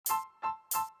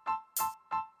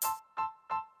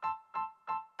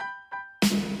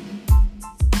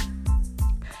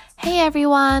Hey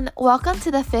everyone, welcome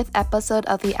to the 5th episode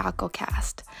of the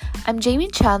Accocast. I'm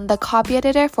Jaimie Chun, the copy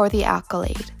editor for the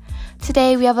Accolade.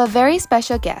 Today we have a very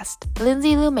special guest,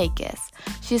 Lyndsi Loumakis.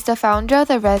 She's the founder of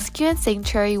the rescue and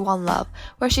sanctuary One Love,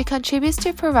 where she contributes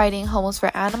to providing homes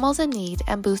for animals in need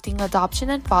and boosting adoption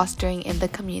and fostering in the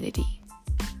community.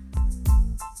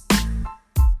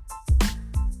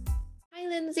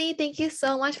 Hi Lyndsi, thank you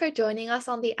so much for joining us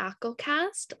on the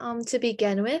Accocast. To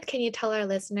begin with, can you tell our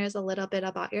listeners a little bit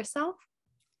about yourself?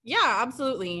 Yeah,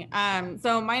 absolutely.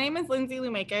 So my name is Lyndsi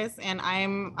Loumakis, and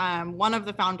I'm one of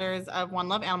the founders of One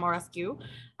Love Animal Rescue.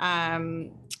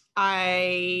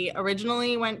 I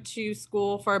originally went to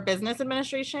school for business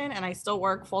administration, and I still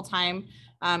work full-time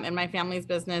in my family's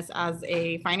business as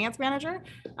a finance manager.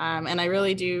 And I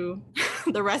really do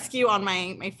the rescue on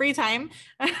my free time,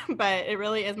 but it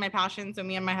really is my passion. So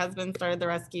me and my husband started the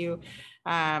rescue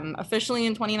officially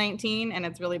in 2019, and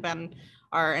it's really been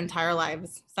our entire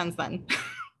lives since then.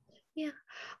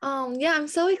 I'm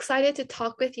so excited to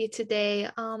talk with you today.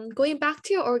 Going back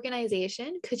to your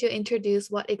organization, could you introduce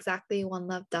what exactly One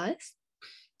Love does?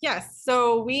 Yes,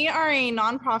 so we are a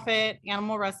nonprofit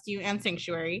animal rescue and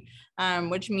sanctuary,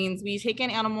 which means we take in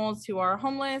animals who are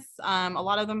homeless. A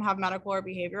lot of them have medical or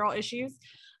behavioral issues.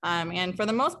 And for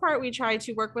the most part, we try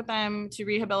to work with them to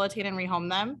rehabilitate and rehome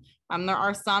them. There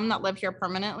are some that live here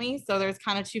permanently. So there's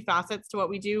kind of two facets to what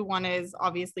we do. One is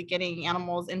obviously getting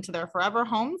animals into their forever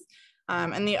homes.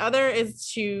 And the other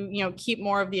is to, keep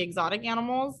more of the exotic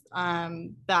animals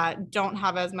that don't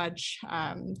have as much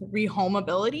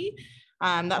rehomability,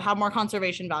 that have more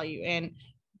conservation value. And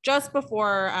just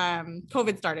before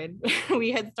COVID started,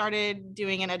 we had started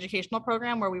doing an educational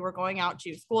program where we were going out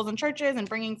to schools and churches and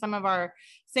bringing some of our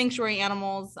sanctuary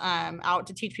animals out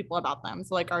to teach people about them.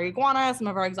 So like our iguana, some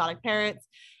of our exotic parrots,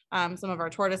 some of our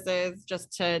tortoises,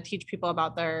 just to teach people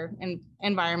about their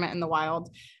environment in the wild.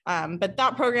 But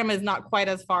that program is not quite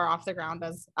as far off the ground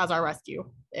as our rescue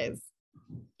is.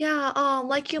 Yeah,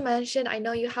 like you mentioned, I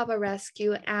know you have a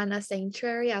rescue and a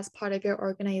sanctuary as part of your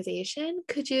organization.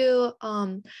 Could you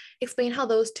explain how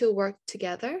those two work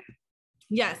together?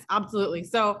 Yes, absolutely.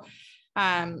 So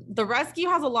the rescue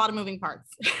has a lot of moving parts.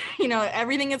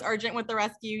 Everything is urgent with the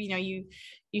rescue. You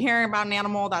hear about an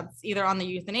animal that's either on the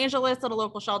euthanasia list at a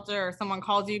local shelter, or someone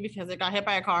calls you because it got hit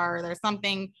by a car, or there's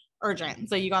something urgent.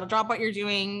 So you got to drop what you're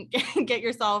doing, get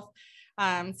yourself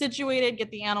situated,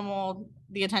 get the animal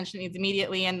the attention it needs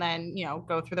immediately, and then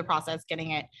go through the process,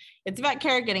 getting it its vet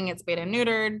care, getting it spayed and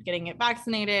neutered, getting it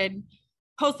vaccinated,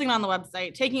 posting it on the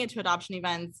website, taking it to adoption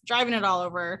events, driving it all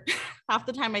over. Half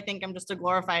the time I think I'm just a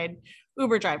glorified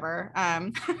Uber driver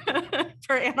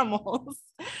for animals,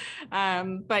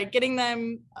 but getting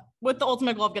them with the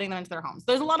ultimate goal of getting them into their homes.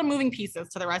 There's a lot of moving pieces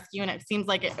to the rescue, and it seems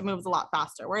like it moves a lot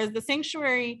faster. Whereas the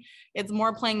sanctuary, it's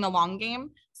more playing the long game.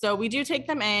 So we do take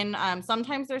them in.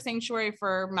 Sometimes they're sanctuary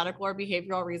for medical or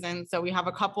behavioral reasons. So we have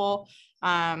a couple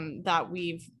that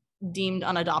we've deemed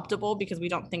unadoptable because we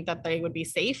don't think that they would be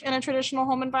safe in a traditional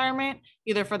home environment,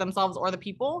 either for themselves or the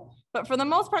people. But for the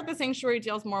most part, the sanctuary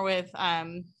deals more with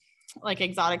like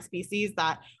exotic species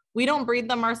that we don't breed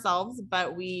them ourselves,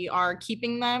 but we are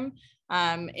keeping them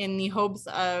in the hopes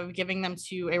of giving them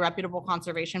to a reputable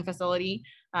conservation facility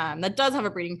that does have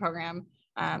a breeding program.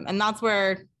 And that's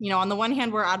where, on the one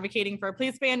hand, we're advocating for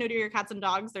please spay and neuter your cats and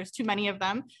dogs. There's too many of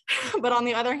them. But on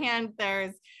the other hand,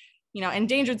 there's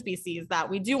endangered species that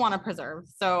we do want to preserve.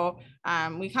 So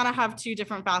we kind of have two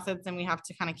different facets, and we have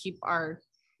to kind of keep our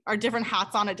different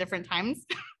hats on at different times.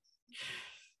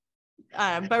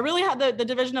 But really the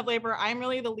division of labor, I'm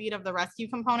really the lead of the rescue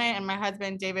component, and my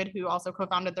husband, David, who also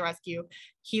co-founded the rescue,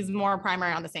 he's more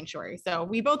primary on the sanctuary. So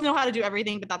we both know how to do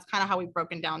everything, but that's kind of how we've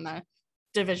broken down the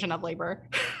division of labor.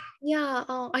 Yeah,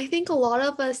 I think a lot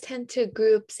of us tend to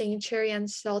group sanctuary and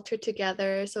shelter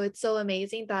together. So it's so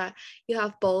amazing that you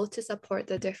have both to support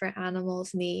the different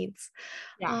animals' needs.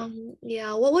 Yeah.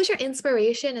 What was your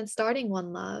inspiration in starting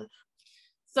One Love?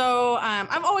 So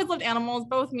I've always loved animals.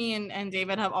 Both me and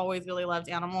David have always really loved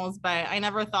animals, but I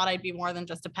never thought I'd be more than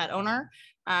just a pet owner.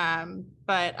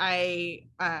 But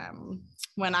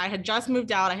when I had just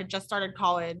moved out, I had just started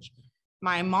college,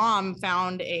 my mom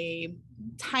found a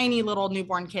tiny little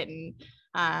newborn kitten.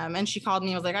 And she called me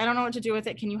and was like, I don't know what to do with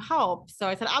it. Can you help? So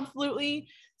I said, absolutely.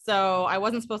 So I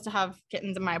wasn't supposed to have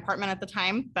kittens in my apartment at the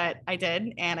time, but I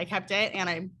did. And I kept it and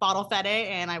I bottle fed it,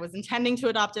 and I was intending to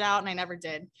adopt it out, and I never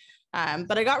did.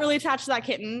 But I got really attached to that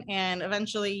kitten, and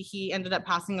eventually he ended up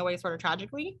passing away sort of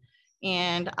tragically.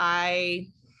 And I,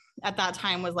 at that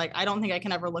time, was like, I don't think I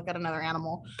can ever look at another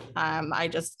animal. I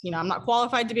just, I'm not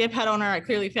qualified to be a pet owner. I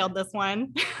clearly failed this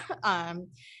one.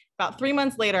 About 3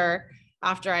 months later,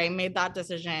 after I made that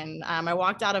decision, I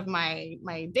walked out of my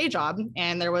day job,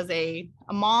 and there was a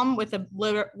mom with a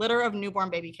litter of newborn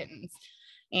baby kittens.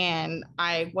 And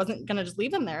I wasn't going to just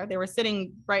leave them there. They were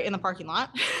sitting right in the parking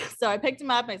lot. So I picked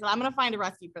them up and I said, I'm going to find a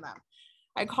rescue for them.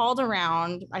 I called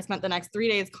around. I spent the next 3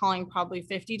 days calling probably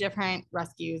 50 different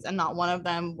rescues, and not one of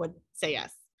them would say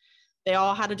yes. They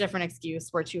all had a different excuse.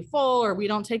 We're too full, or we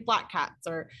don't take black cats,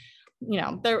 or,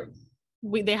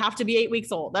 they have to be 8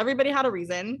 weeks old. Everybody had a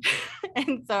reason.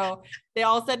 And so they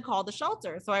all said, call the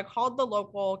shelter. So I called the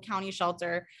local county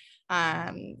shelter,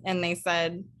 and they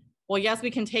said, well, yes,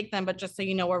 we can take them, but just so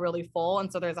you know, we're really full.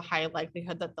 And so there's a high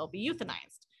likelihood that they'll be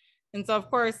euthanized. And so, of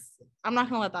course, I'm not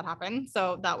going to let that happen.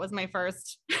 So that was my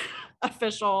first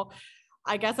official,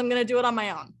 I guess I'm going to do it on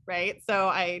my own. Right. So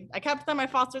I kept them, I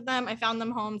fostered them, I found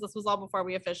them homes. This was all before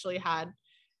we officially had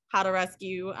a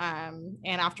rescue. And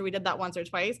after we did that once or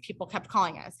twice, people kept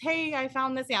calling us, hey, I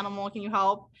found this animal, can you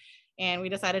help? And we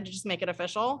decided to just make it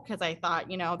official, because I thought,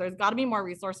 there's got to be more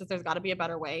resources. There's got to be a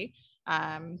better way.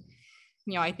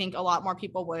 I think a lot more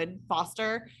people would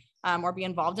foster or be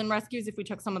involved in rescues if we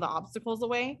took some of the obstacles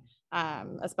away,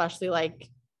 especially like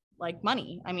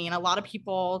money. I mean, a lot of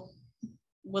people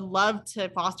would love to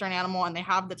foster an animal and they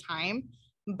have the time,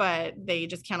 but they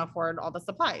just can't afford all the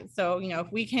supplies. So,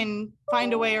 if we can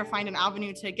find a way or find an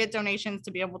avenue to get donations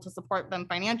to be able to support them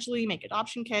financially, make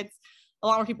adoption kits, a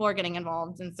lot more people are getting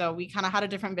involved. And so we kind of had a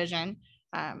different vision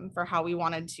for how we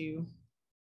wanted to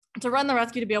run the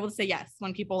rescue, to be able to say yes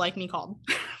when people like me called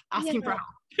asking for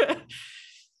help.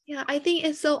 Yeah, I think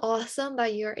it's so awesome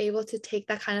that you're able to take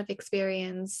that kind of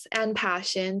experience and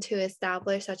passion to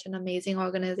establish such an amazing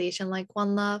organization like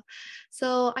One Love.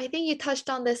 So I think you touched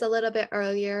on this a little bit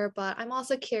earlier, but I'm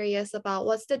also curious about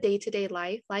what's the day-to-day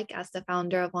life like as the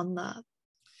founder of One Love?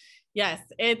 Yes,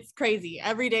 it's crazy.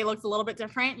 Every day looks a little bit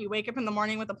different. You wake up in the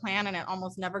morning with a plan and it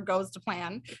almost never goes to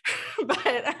plan.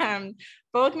 But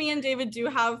both me and David do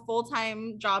have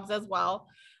full-time jobs as well.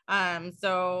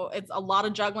 So it's a lot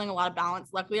of juggling, a lot of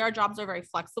balance. Luckily, our jobs are very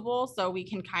flexible. So we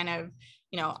can kind of,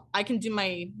 I can do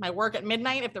my work at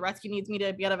midnight if the rescue needs me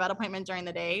to be at a vet appointment during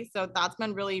the day. So that's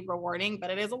been really rewarding,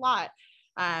 but it is a lot.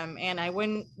 And I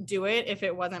wouldn't do it if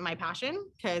it wasn't my passion,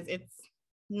 because it's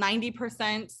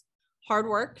 90% hard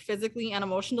work physically and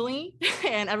emotionally.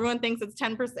 And everyone thinks it's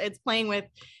 10%, it's playing with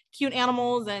cute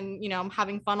animals and,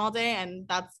 having fun all day. And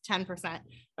that's 10%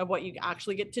 of what you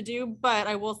actually get to do. But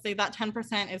I will say that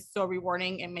 10% is so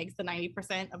rewarding. It makes the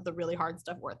 90% of the really hard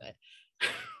stuff worth it.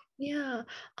 Yeah.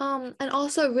 And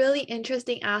also a really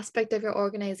interesting aspect of your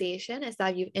organization is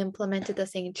that you've implemented the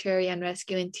sanctuary and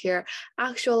rescue into your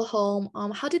actual home.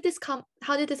 How did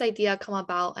this idea come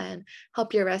about and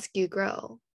help your rescue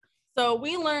grow? So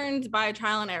we learned by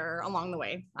trial and error along the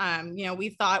way. We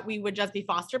thought we would just be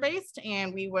foster based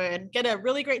and we would get a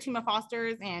really great team of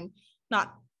fosters and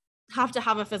not have to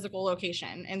have a physical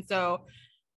location. And so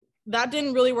that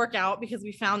didn't really work out, because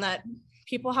we found that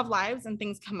people have lives and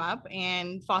things come up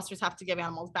and fosters have to give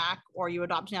animals back, or you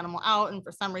adopt an animal out and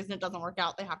for some reason it doesn't work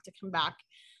out, they have to come back.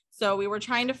 So we were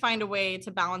trying to find a way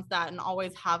to balance that and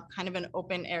always have kind of an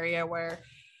open area where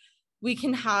we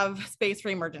can have space for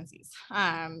emergencies.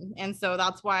 And so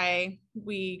that's why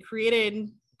we created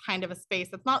kind of a space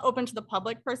that's not open to the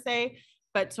public per se,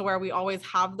 but to where we always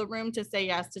have the room to say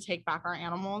yes to take back our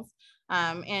animals.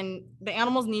 And the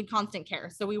animals need constant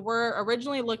care. So we were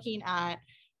originally looking at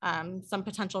some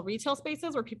potential retail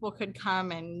spaces where people could come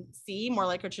and see, more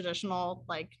like a traditional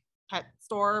like pet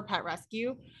store, pet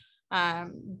rescue.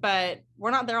 But we're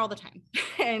not there all the time.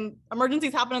 And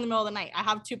emergencies happen in the middle of the night. I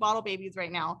have 2 bottle babies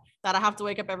right now that I have to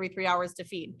wake up every 3 hours to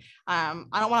feed. I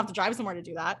don't want to have to drive somewhere to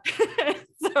do that.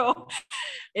 So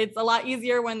it's a lot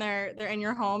easier when they're in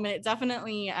your home. And it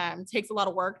definitely takes a lot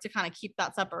of work to kind of keep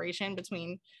that separation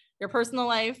between your personal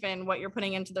life and what you're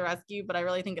putting into the rescue. But I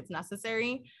really think it's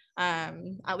necessary,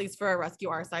 at least for a rescue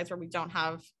our size, where we don't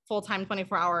have full-time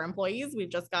 24-hour employees. We've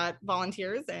just got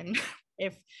volunteers. And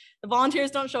if the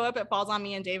volunteers don't show up, it falls on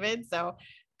me and David. So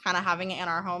kind of having it in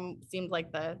our home seemed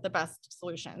like the best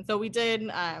solution. So we did,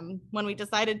 when we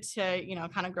decided to,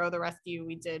 kind of grow the rescue,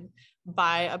 we did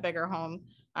buy a bigger home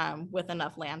with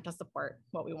enough land to support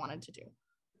what we wanted to do.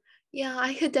 Yeah,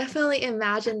 I could definitely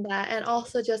imagine that. And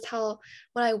also just how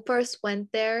when I first went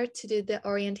there to do the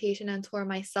orientation and tour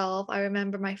myself, I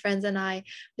remember my friends and I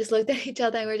just looked at each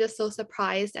other and we were just so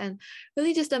surprised and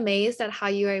really just amazed at how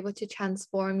you were able to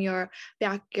transform your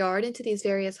backyard into these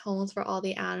various homes for all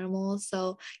the animals.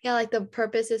 So yeah, like the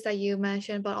purposes that you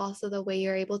mentioned, but also the way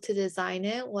you're able to design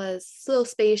it was so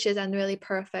spacious and really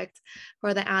perfect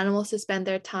for the animals to spend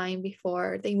their time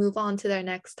before they move on to their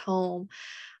next home.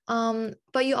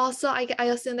 But you also, I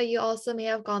assume that you also may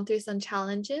have gone through some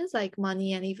challenges like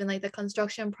money and even like the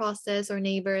construction process or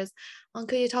neighbors.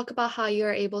 Could you talk about how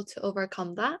you're able to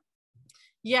overcome that?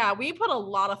 Yeah, we put a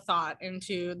lot of thought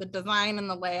into the design and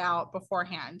the layout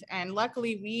beforehand. And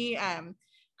luckily we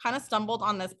kind of stumbled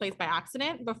on this place by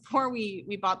accident. Before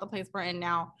we bought the place we're in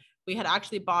now, we had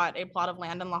actually bought a plot of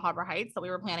land in La Habra Heights that we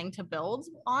were planning to build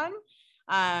on.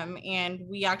 And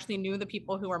we actually knew the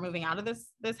people who were moving out of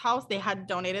this house. They had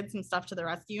donated some stuff to the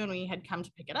rescue and we had come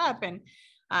to pick it up. And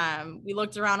we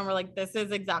looked around and we're like, this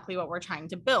is exactly what we're trying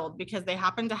to build, because they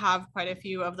happen to have quite a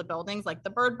few of the buildings, like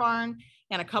the bird barn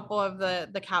and a couple of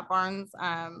the cat barns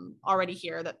already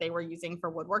here that they were using for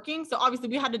woodworking. So obviously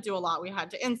we had to do a lot. We had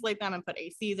to insulate them and put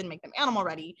ACs and make them animal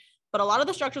ready. But a lot of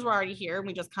the structures were already here and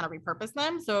we just kind of repurposed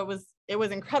them. So it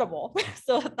was incredible.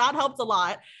 So that helped a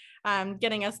lot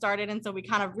getting us started. And so we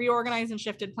kind of reorganized and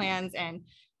shifted plans. And,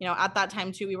 at that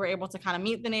time too, we were able to kind of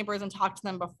meet the neighbors and talk to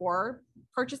them before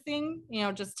purchasing,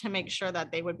 just to make sure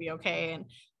that they would be okay. And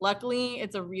luckily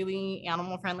it's a really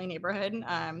animal friendly neighborhood.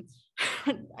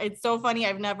 It's so funny.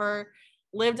 I've never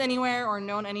lived anywhere or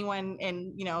known anyone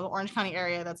in, the Orange County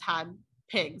area that's had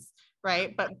pigs,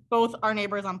 right? But both our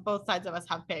neighbors on both sides of us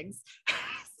have pigs.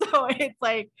 So it's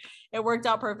like, it worked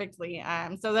out perfectly.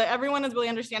 So that everyone is really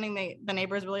understanding, the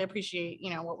neighbors really appreciate,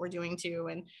 what we're doing too.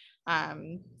 And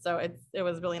so it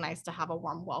was really nice to have a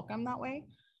warm welcome that way.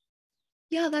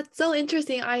 Yeah, that's so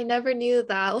interesting. I never knew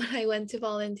that when I went to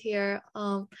volunteer.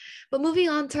 But moving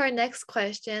on to our next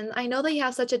question, I know that you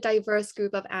have such a diverse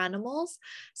group of animals.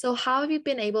 So how have you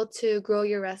been able to grow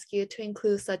your rescue to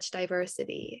include such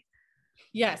diversity?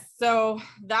 Yes, so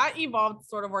that evolved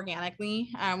sort of organically.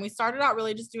 We started out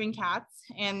really just doing cats,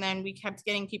 and then we kept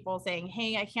getting people saying,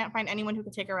 hey, I can't find anyone who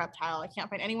can take a reptile. I can't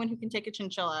find anyone who can take a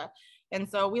chinchilla. And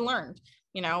so we learned,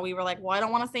 we were like, well, I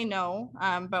don't want to say no,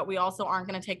 but we also aren't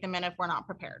going to take them in if we're not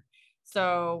prepared.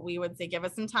 So we would say, give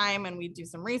us some time, and we'd do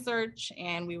some research,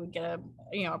 and we would get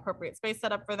a, appropriate space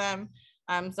set up for them.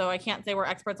 So I can't say we're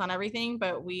experts on everything,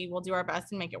 but we will do our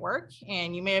best and make it work.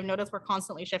 And you may have noticed we're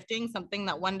constantly shifting. Something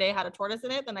that one day had a tortoise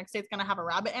in it, the next day it's going to have a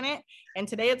rabbit in it, and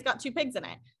today it's got 2 pigs in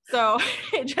it. So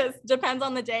it just depends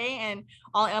on the day, and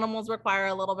all animals require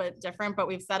a little bit different, but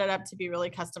we've set it up to be really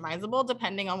customizable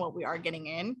depending on what we are getting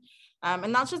in.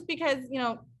 And that's just because,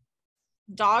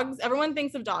 dogs, everyone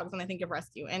thinks of dogs when they think of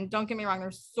rescue. And don't get me wrong,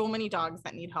 there's so many dogs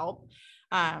that need help.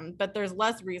 But there's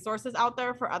less resources out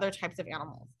there for other types of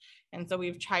animals. And so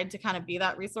we've tried to kind of be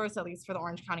that resource, at least for the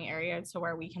Orange County area, to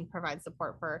where we can provide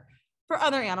support for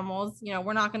other animals.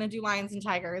 We're not going to do lions and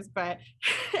tigers, but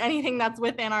anything that's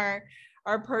within our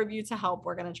purview to help,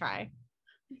 we're going to try.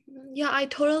 Yeah, I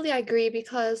totally agree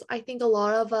because I think a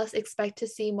lot of us expect to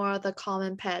see more of the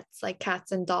common pets like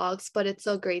cats and dogs, but it's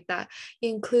so great that you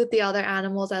include the other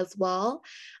animals as well.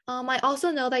 I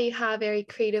also know that you have very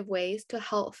creative ways to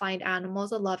help find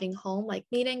animals a loving home, like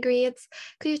meet and greets.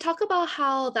 Could you talk about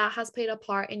how that has played a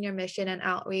part in your mission and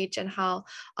outreach, and how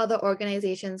other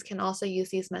organizations can also use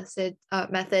these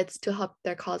methods to help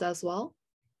their cause as well?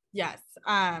 Yes.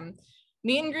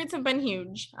 Meet and greets have been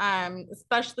huge,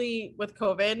 especially with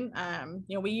COVID.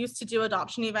 We used to do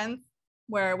adoption events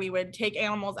where we would take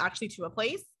animals actually to a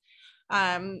place,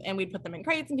 and we'd put them in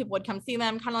crates and people would come see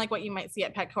them, kind of like what you might see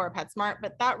at Petco or PetSmart,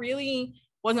 but that really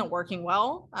wasn't working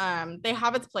well. They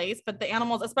have its place, but the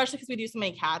animals, especially because we do so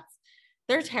many cats,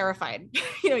 they're terrified.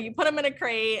 You put them in a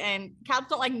crate, and cats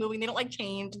don't like moving. They don't like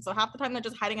change. And so half the time they're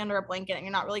just hiding under a blanket and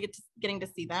you're not really getting to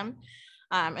see them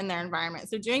in their environment.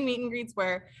 So doing meet and greets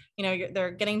where, they're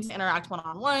getting to interact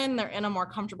one-on-one, they're in a more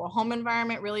comfortable home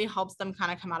environment, really helps them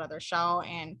kind of come out of their shell,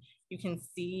 and you can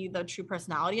see the true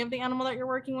personality of the animal that you're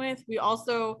working with. We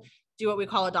also do what we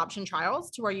call adoption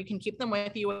trials, to where you can keep them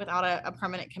with you without a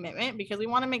permanent commitment, because we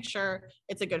want to make sure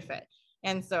it's a good fit.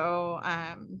 And so,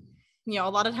 a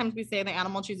lot of times we say the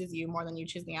animal chooses you more than you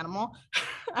choose the animal.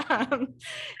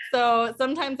 So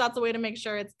sometimes that's a way to make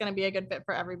sure it's going to be a good fit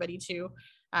for everybody too.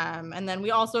 And then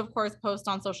we also, of course, post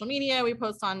on social media. We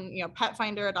post on, Pet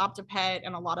Finder, Adopt a Pet,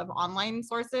 and a lot of online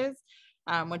sources,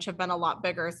 which have been a lot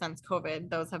bigger since COVID.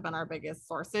 Those have been our biggest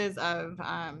sources of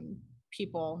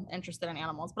people interested in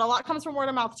animals, but a lot comes from word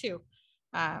of mouth too.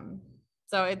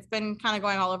 So it's been kind of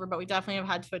going all over, but we definitely have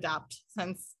had to adapt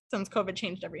since COVID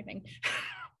changed everything.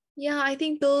 Yeah, I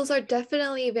think those are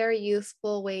definitely very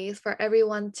useful ways for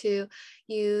everyone to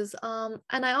use. And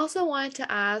I also wanted to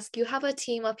ask, you have a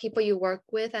team of people you work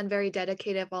with and very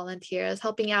dedicated volunteers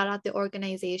helping out at the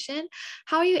organization.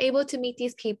 How are you able to meet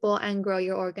these people and grow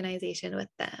your organization with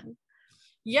them?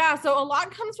 Yeah, so a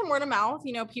lot comes from word of mouth,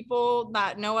 people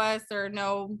that know us or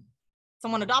know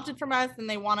someone adopted from us and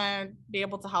they want to be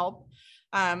able to help.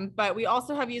 But we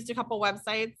also have used a couple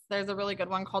websites. There's a really good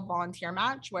one called Volunteer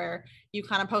Match where you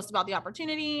kind of post about the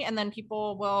opportunity and then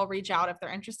people will reach out if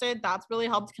they're interested. That's really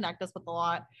helped connect us with a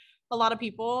lot of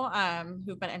people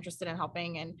who've been interested in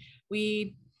helping. And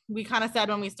we kind of said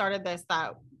when we started this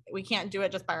that we can't do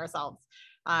it just by ourselves.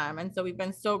 And so we've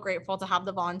been so grateful to have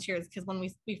the volunteers, because when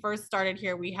we first started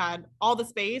here, we had all the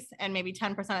space and maybe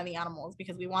 10% of the animals,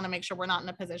 because we want to make sure we're not in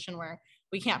a position where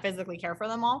we can't physically care for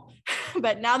them all.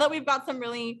 But now that we've got some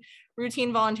really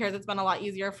routine volunteers, it's been a lot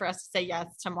easier for us to say yes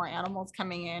to more animals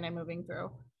coming in and moving through.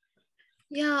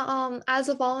 Yeah, as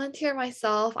a volunteer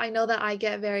myself, I know that I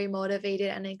get very motivated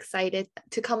and excited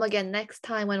to come again next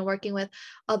time when working with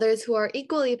others who are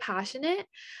equally passionate.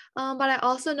 But I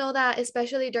also know that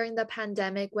especially during the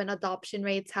pandemic, when adoption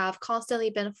rates have constantly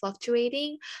been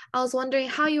fluctuating, I was wondering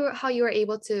how you were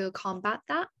able to combat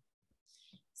that.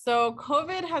 So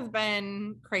COVID has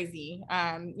been crazy.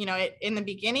 In the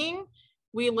beginning,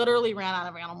 we literally ran out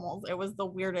of animals. It was the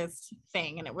weirdest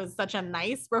thing. And it was such a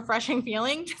nice, refreshing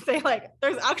feeling to say, like,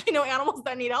 there's actually no animals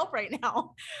that need help right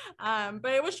now.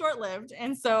 But it was short-lived.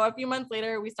 And so a few months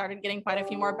later, we started getting quite a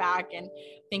few more back. And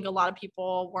I think a lot of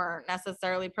people weren't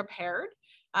necessarily prepared.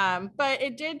 But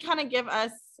it did kind of give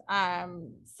us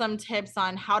some tips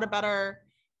on how to better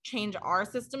change our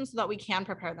system so that we can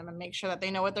prepare them and make sure that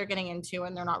they know what they're getting into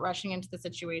and they're not rushing into the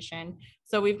situation.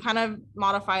 So we've kind of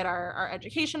modified our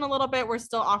education a little bit. We're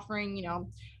still offering,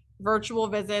 virtual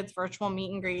visits, virtual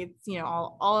meet and greets,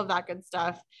 all of that good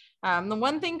stuff. The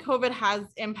one thing COVID has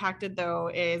impacted,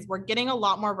 though, is we're getting a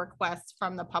lot more requests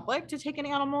from the public to take in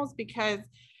animals, because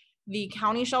the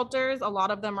county shelters, a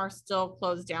lot of them are still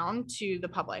closed down to the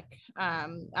public,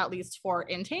 at least for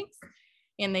intakes.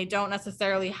 And they don't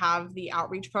necessarily have the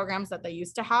outreach programs that they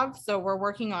used to have. So we're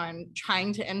working on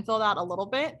trying to infill that a little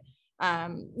bit.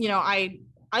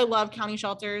 I love county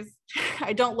shelters.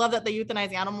 I don't love that they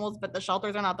euthanize animals, but the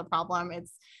shelters are not the problem.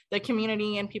 It's the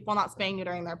community and people not spaying,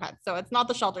 neutering their pets. So it's not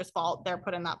the shelter's fault they're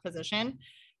put in that position.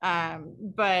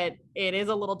 But it is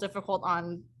a little difficult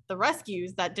on the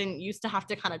rescues that didn't used to have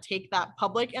to kind of take that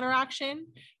public interaction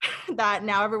that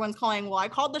now everyone's calling. Well, I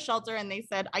called the shelter and they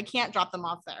said, I can't drop them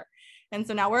off there. And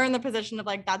so now we're in the position of,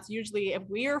 like, that's usually if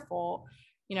we are full,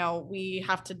 we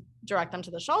have to direct them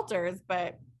to the shelters.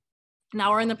 But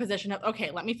now we're in the position of, okay,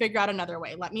 let me figure out another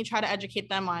way. Let me try to educate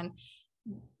them on,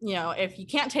 if you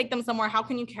can't take them somewhere, how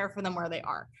can you care for them where they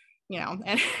are?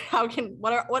 And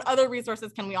what other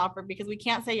resources can we offer? Because we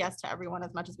can't say yes to everyone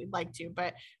as much as we'd like to,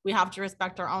 but we have to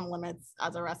respect our own limits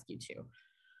as a rescue too.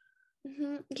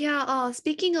 Mm-hmm. Yeah,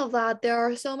 speaking of that, there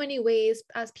are so many ways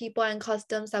as people and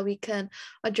customs that we can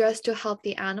address to help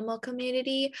the animal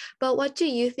community. But what do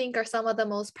you think are some of the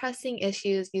most pressing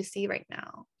issues you see right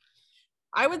now?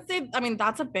 I would say,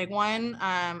 that's a big one.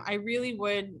 I really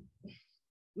would,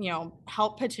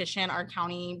 help petition our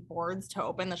county boards to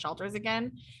open the shelters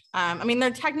again.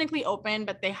 They're technically open,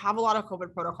 but they have a lot of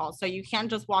COVID protocols. So you can't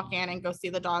just walk in and go see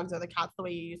the dogs or the cats the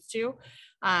way you used to.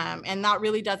 And that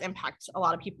really does impact a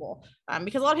lot of people,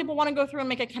 because a lot of people want to go through and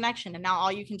make a connection. And now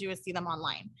all you can do is see them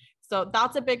online. So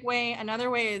that's a big way.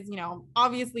 Another way is,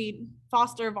 obviously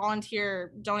foster,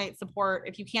 volunteer, donate, support.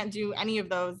 If you can't do any of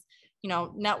those,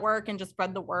 network and just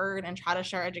spread the word and try to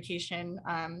share education.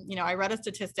 I read a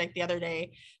statistic the other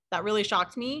day that really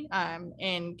shocked me.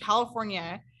 In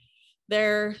California,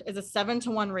 there is a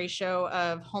 7-to-1 ratio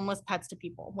of homeless pets to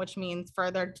people, which means for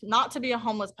there not to be a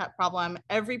homeless pet problem,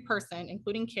 every person,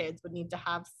 including kids, would need to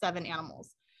have 7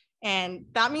 animals. And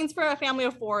that means for a family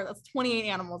of 4, that's 28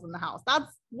 animals in the house. That's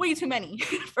way too many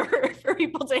for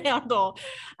people to handle.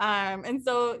 And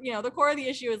so, the core of the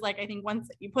issue is, like, I think once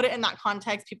you put it in that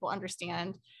context, people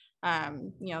understand,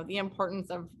 the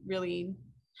importance of really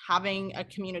having a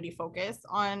community focus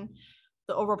on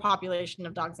the overpopulation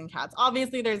of dogs and cats.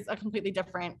 Obviously, there's a completely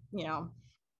different,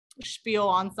 spiel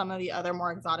on some of the other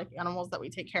more exotic animals that we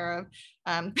take care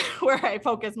of, where I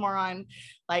focus more on,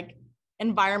 like,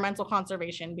 environmental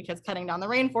conservation, because cutting down the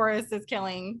rainforest is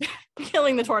killing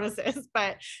the tortoises.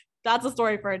 But that's a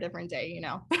story for a different day.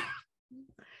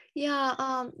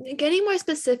 Yeah, getting more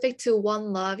specific to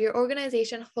One Love, your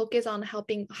organization focus on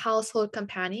helping household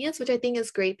companions, which I think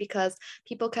is great because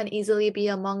people can easily be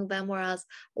among them, whereas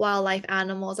wildlife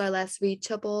animals are less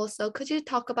reachable. So could you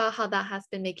talk about how that has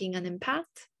been making an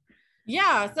impact?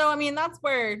 Yeah, so that's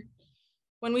where,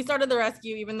 when we started the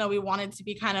rescue, even though we wanted to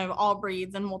be kind of all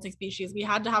breeds and multi-species, we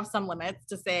had to have some limits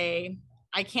to say,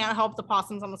 I can't help the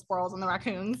possums and the squirrels and the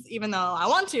raccoons, even though I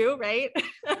want to, right?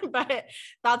 But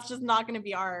that's just not going to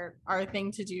be our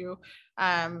thing to do.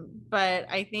 But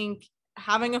I think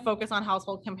having a focus on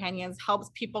household companions helps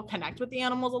people connect with the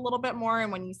animals a little bit more.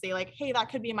 And when you say like, hey,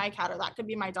 that could be my cat or that could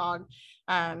be my dog,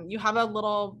 you have a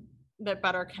little bit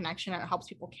better connection, and it helps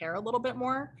people care a little bit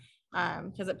more,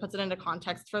 because it puts it into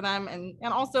context for them. And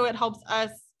also it helps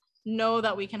us know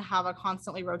that we can have a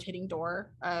constantly rotating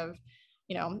door of,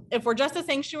 if we're just a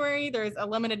sanctuary, there's a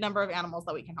limited number of animals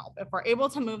that we can help. If we're able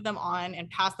to move them on and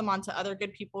pass them on to other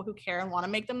good people who care and want to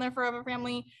make them their forever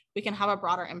family, we can have a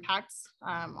broader impact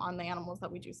on the animals that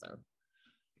we do serve.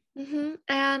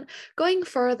 And going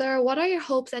further, what are your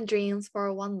hopes and dreams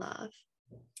for One Love?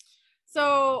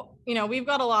 So, we've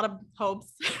got a lot of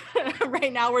hopes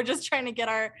right now. We're just trying to get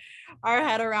our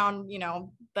head around,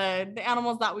 the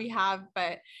animals that we have.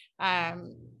 But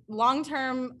long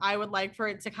term, I would like for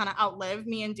it to kind of outlive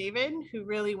me and David, who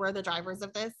really were the drivers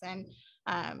of this. And,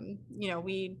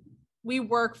 we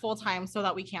work full time so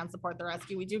that we can support the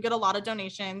rescue. We do get a lot of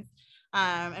donations.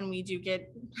 And we do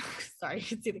get, sorry, you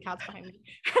can see the cats behind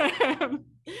me.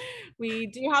 We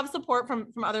do have support from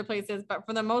other places, but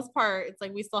for the most part, it's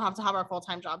like we still have to have our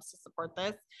full-time jobs to support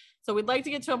this. So we'd like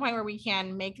to get to a point where we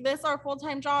can make this our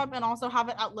full-time job and also have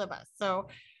it outlive us. So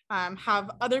have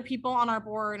other people on our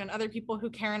board and other people who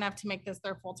care enough to make this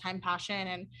their full-time passion,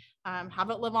 and have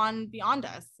it live on beyond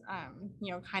us,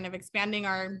 kind of expanding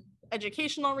our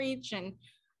educational reach. And,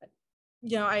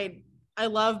 I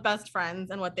love Best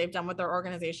Friends and what they've done with their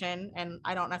organization, and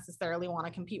I don't necessarily want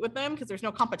to compete with them because there's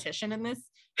no competition in this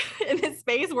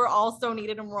space. We're all so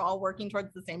needed and we're all working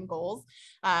towards the same goals.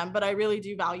 But I really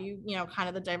do value, kind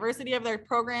of the diversity of their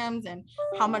programs and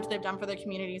how much they've done for their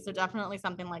community. So definitely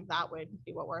something like that would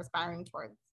be what we're aspiring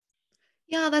towards.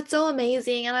 Yeah, that's so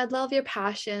amazing. And I love your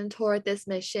passion toward this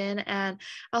mission. And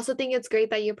I also think it's great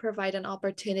that you provide an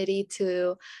opportunity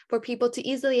for people to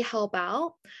easily help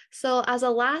out. So as a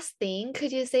last thing,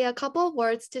 could you say a couple of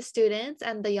words to students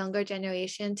and the younger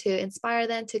generation to inspire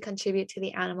them to contribute to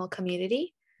the animal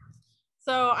community?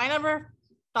 So I never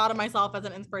thought of myself as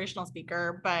an inspirational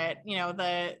speaker, but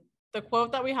the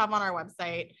quote that we have on our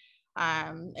website,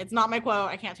 it's not my quote.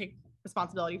 I can't take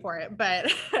responsibility for it,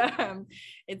 but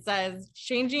it says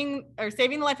saving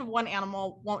the life of one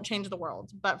animal won't change the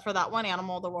world, but for that one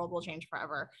animal, the world will change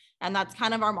forever. And that's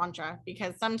kind of our mantra,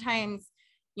 because sometimes,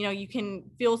 you can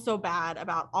feel so bad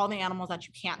about all the animals that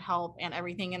you can't help and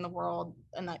everything in the world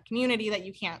and that community that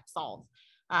you can't solve.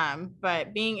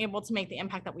 But being able to make the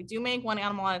impact that we do make one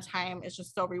animal at a time is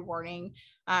just so rewarding.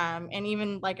 And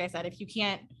even like I said, if you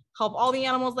can't help all the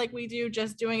animals like we do,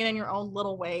 just doing it in your own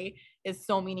little way is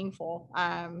so meaningful.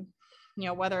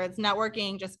 Whether it's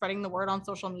networking, just spreading the word on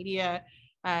social media.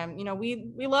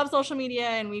 We love social media,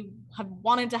 and we have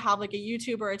wanted to have like a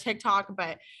YouTube or a TikTok,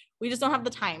 but we just don't have the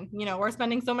time. We're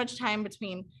spending so much time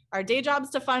between our day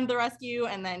jobs to fund the rescue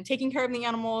and then taking care of the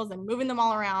animals and moving them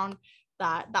all around.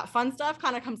 That fun stuff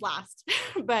kind of comes last.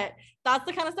 But that's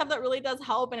the kind of stuff that really does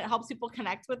help, and it helps people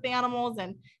connect with the animals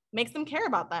and makes them care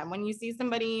about them. When you see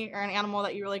somebody or an animal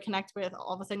that you really connect with,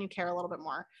 all of a sudden you care a little bit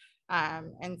more.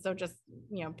 And so just,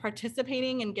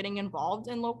 participating and getting involved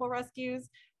in local rescues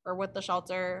or with the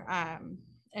shelter,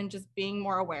 and just being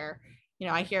more aware.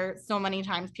 I hear so many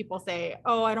times people say,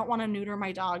 oh, I don't want to neuter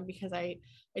my dog because I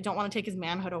don't want to take his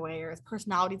manhood away or his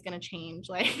personality is going to change.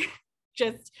 Like,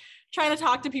 just trying to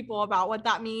talk to people about what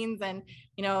that means. And,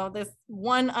 this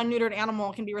one unneutered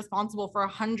animal can be responsible for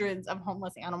hundreds of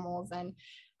homeless animals, and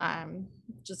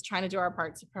just trying to do our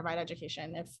part to provide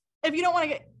education. If you don't want to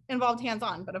get involved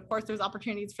hands-on, but of course there's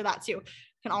opportunities for that too. You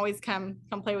can always come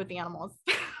play with the animals.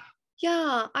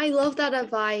 Yeah, I love that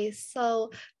advice.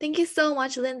 So thank you so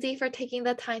much, Lyndsi, for taking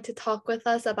the time to talk with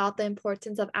us about the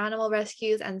importance of animal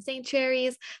rescues and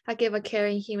sanctuaries that give a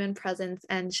caring human presence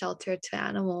and shelter to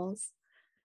animals.